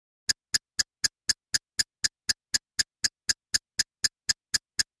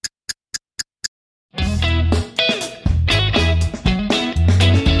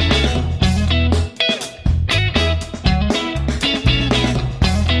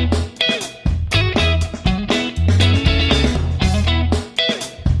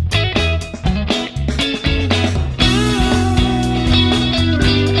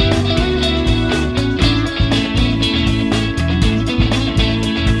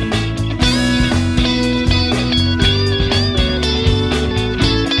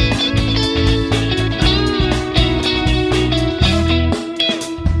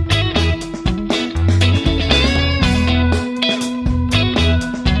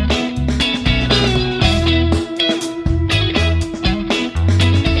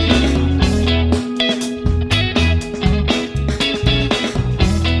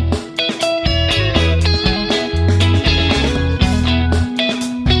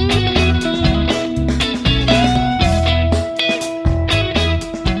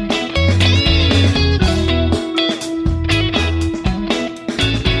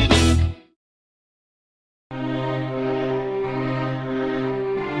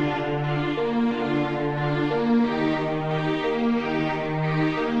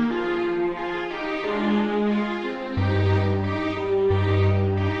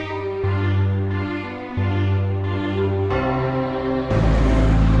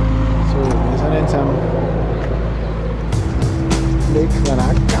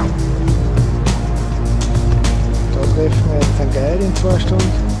2 Stunden.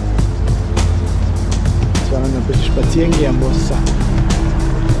 Jetzt werden wir noch ein bisschen spazieren gehen am Wasser.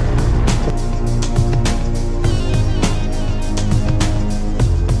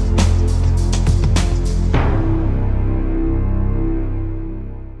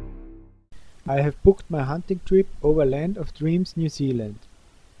 I have booked my hunting trip over Land of Dreams, New Zealand.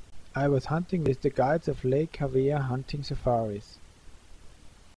 I was hunting with the guides of Lake Havea Hunting Safaris.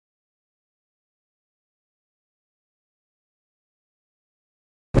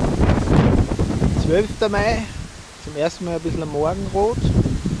 Mai, zum ersten Mal ein bisschen am Morgenrot.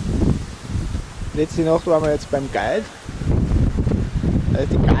 Letzte Nacht waren wir jetzt beim Guide.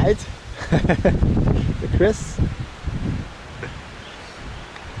 Die Guide, der Chris.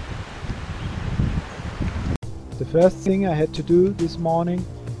 The first thing I had to do this morning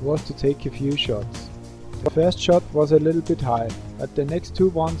was to take a few shots. The first shot was a little bit high, but the next 2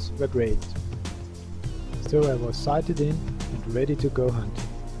 ones were great. So I was sighted in and ready to go hunting.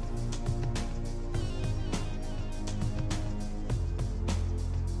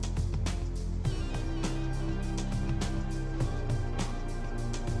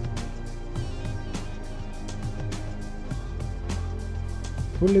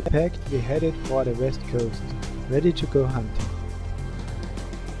 Fully packed, we headed for the west coast, ready to go hunting.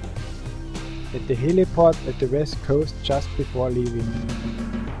 At the heliport at the west coast just before leaving.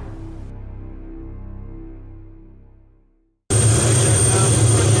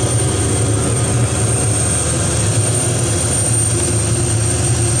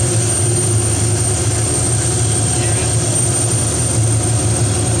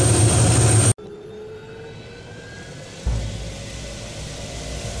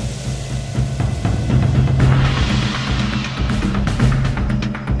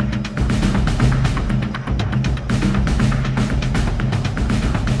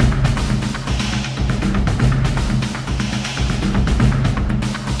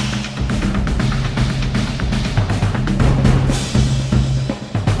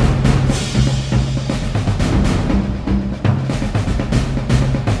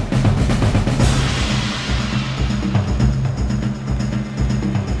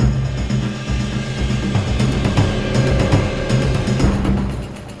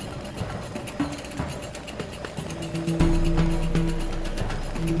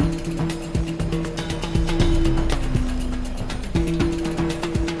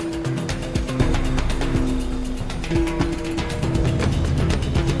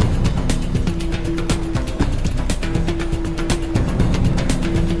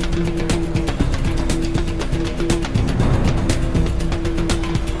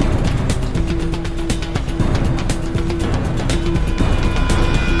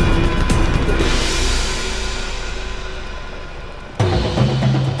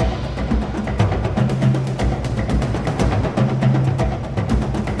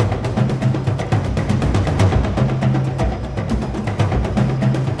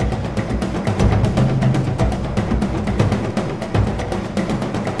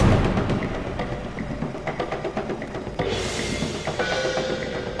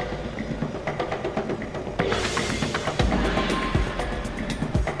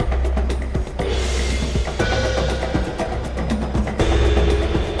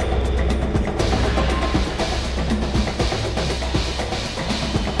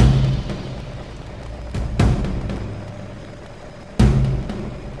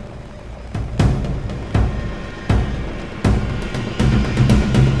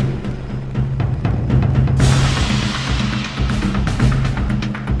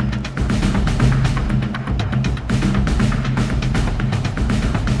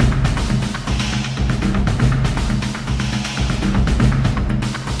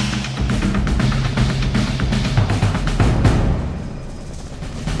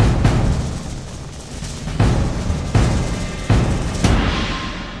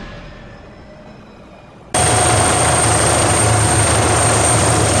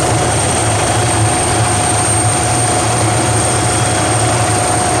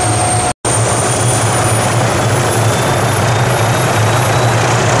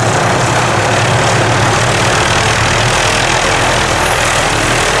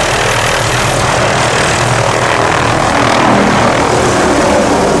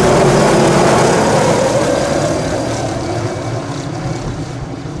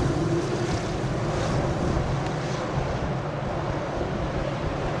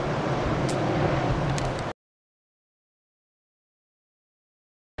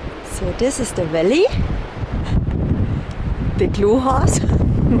 So this is the valley, the Klohhaus.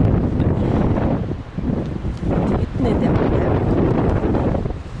 Mitten in der Berge.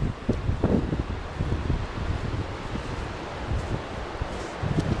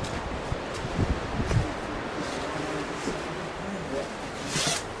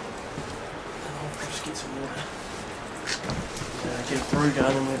 Get a burger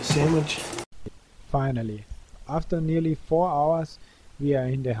and then a sandwich. Finally, after nearly 4 hours, we are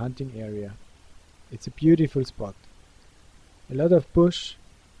in the hunting area. It's a beautiful spot. A lot of bush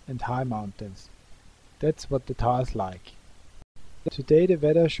and high mountains. That's what the Tahr's like. Today the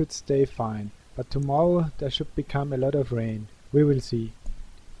weather should stay fine, but tomorrow there should become a lot of rain. We will see.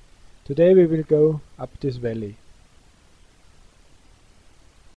 Today we will go up this valley.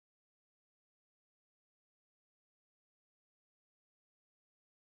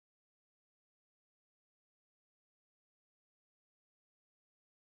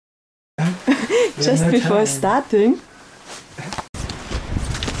 Just before starting.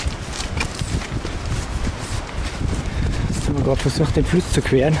 Jetzt haben wir gerade versucht, den Fluss zu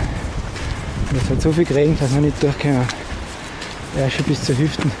queren. Und es hat so viel geregnet, dass wir nicht durchkommen. Er ist schon bis zur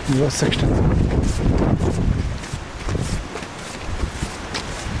Hüften im Wasser gestanden.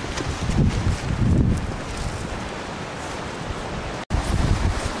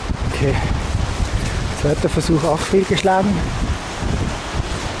 Okay, zweiter Versuch auch fehlgeschlagen.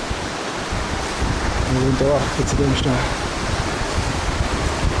 Wir sind da auch zu dem Stau.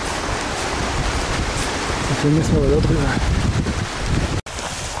 Dafür müssen wir aber da drüber.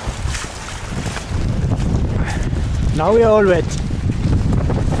 Now we are all wet.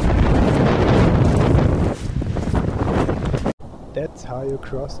 That's how you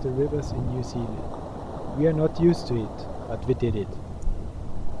cross the rivers in New Zealand. We are not used to it, but we did it.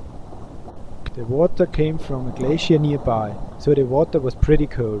 The water came from a glacier nearby, so the water was pretty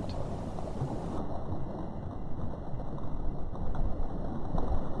cold.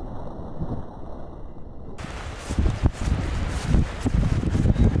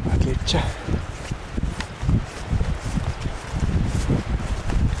 Gletscher.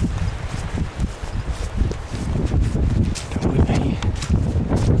 Da rüber hin.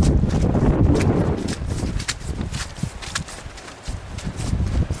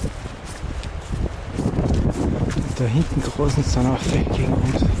 Da hinten großen es dann auch gegen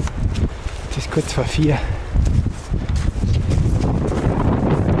uns. Es ist kurz vor 4.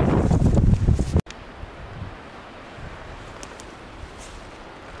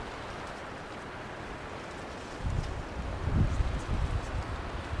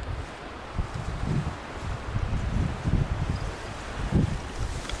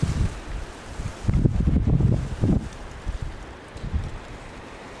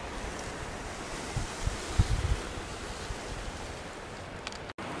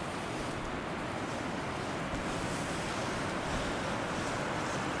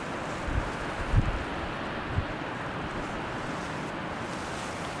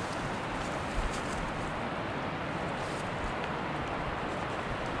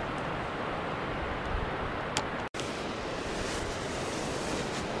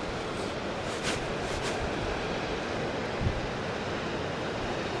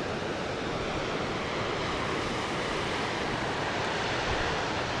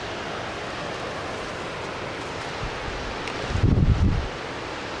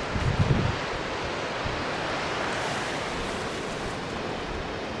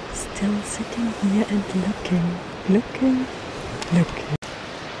 Still sitting here and looking.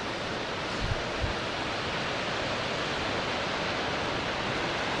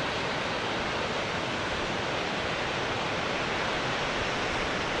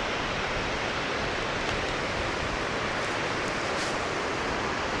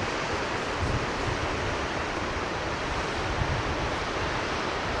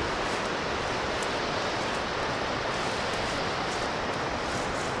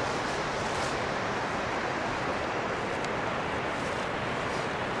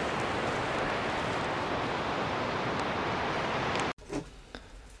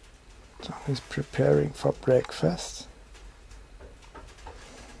 John is preparing for breakfast.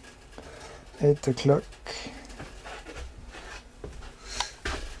 8 o'clock.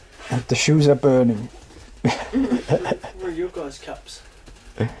 And the shoes are burning. Where are your guys' cups?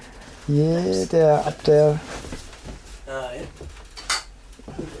 Yeah, they are up there. Ah, yeah.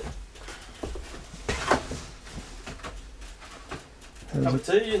 Cup of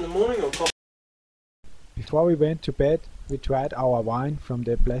tea in the morning or coffee? Before we went to bed, we tried our wine from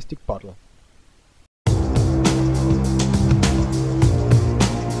the plastic bottle.